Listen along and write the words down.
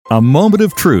A Moment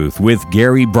of Truth with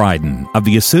Gary Bryden of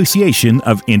the Association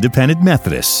of Independent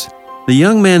Methodists. The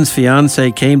young man's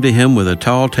fiancée came to him with a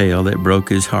tall tale that broke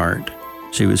his heart.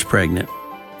 She was pregnant,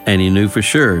 and he knew for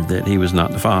sure that he was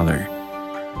not the father.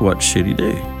 What should he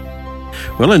do?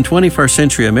 Well, in 21st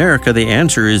century America, the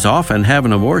answer is often have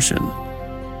an abortion.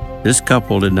 This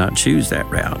couple did not choose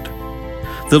that route.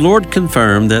 The Lord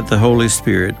confirmed that the Holy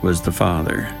Spirit was the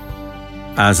Father.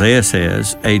 Isaiah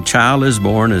says, "A child is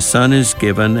born, a son is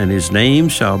given, and his name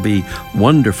shall be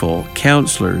Wonderful,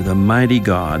 Counselor, the Mighty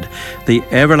God, the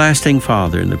Everlasting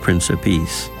Father, and the Prince of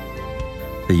Peace."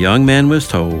 The young man was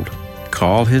told,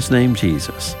 "Call his name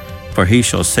Jesus, for he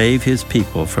shall save his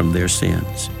people from their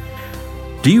sins."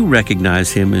 Do you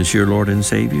recognize him as your Lord and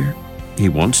Savior? He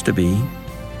wants to be.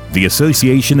 The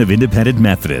Association of Independent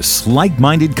Methodists,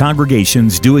 like-minded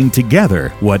congregations doing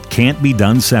together what can't be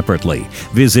done separately.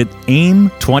 Visit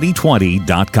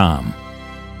aim2020.com.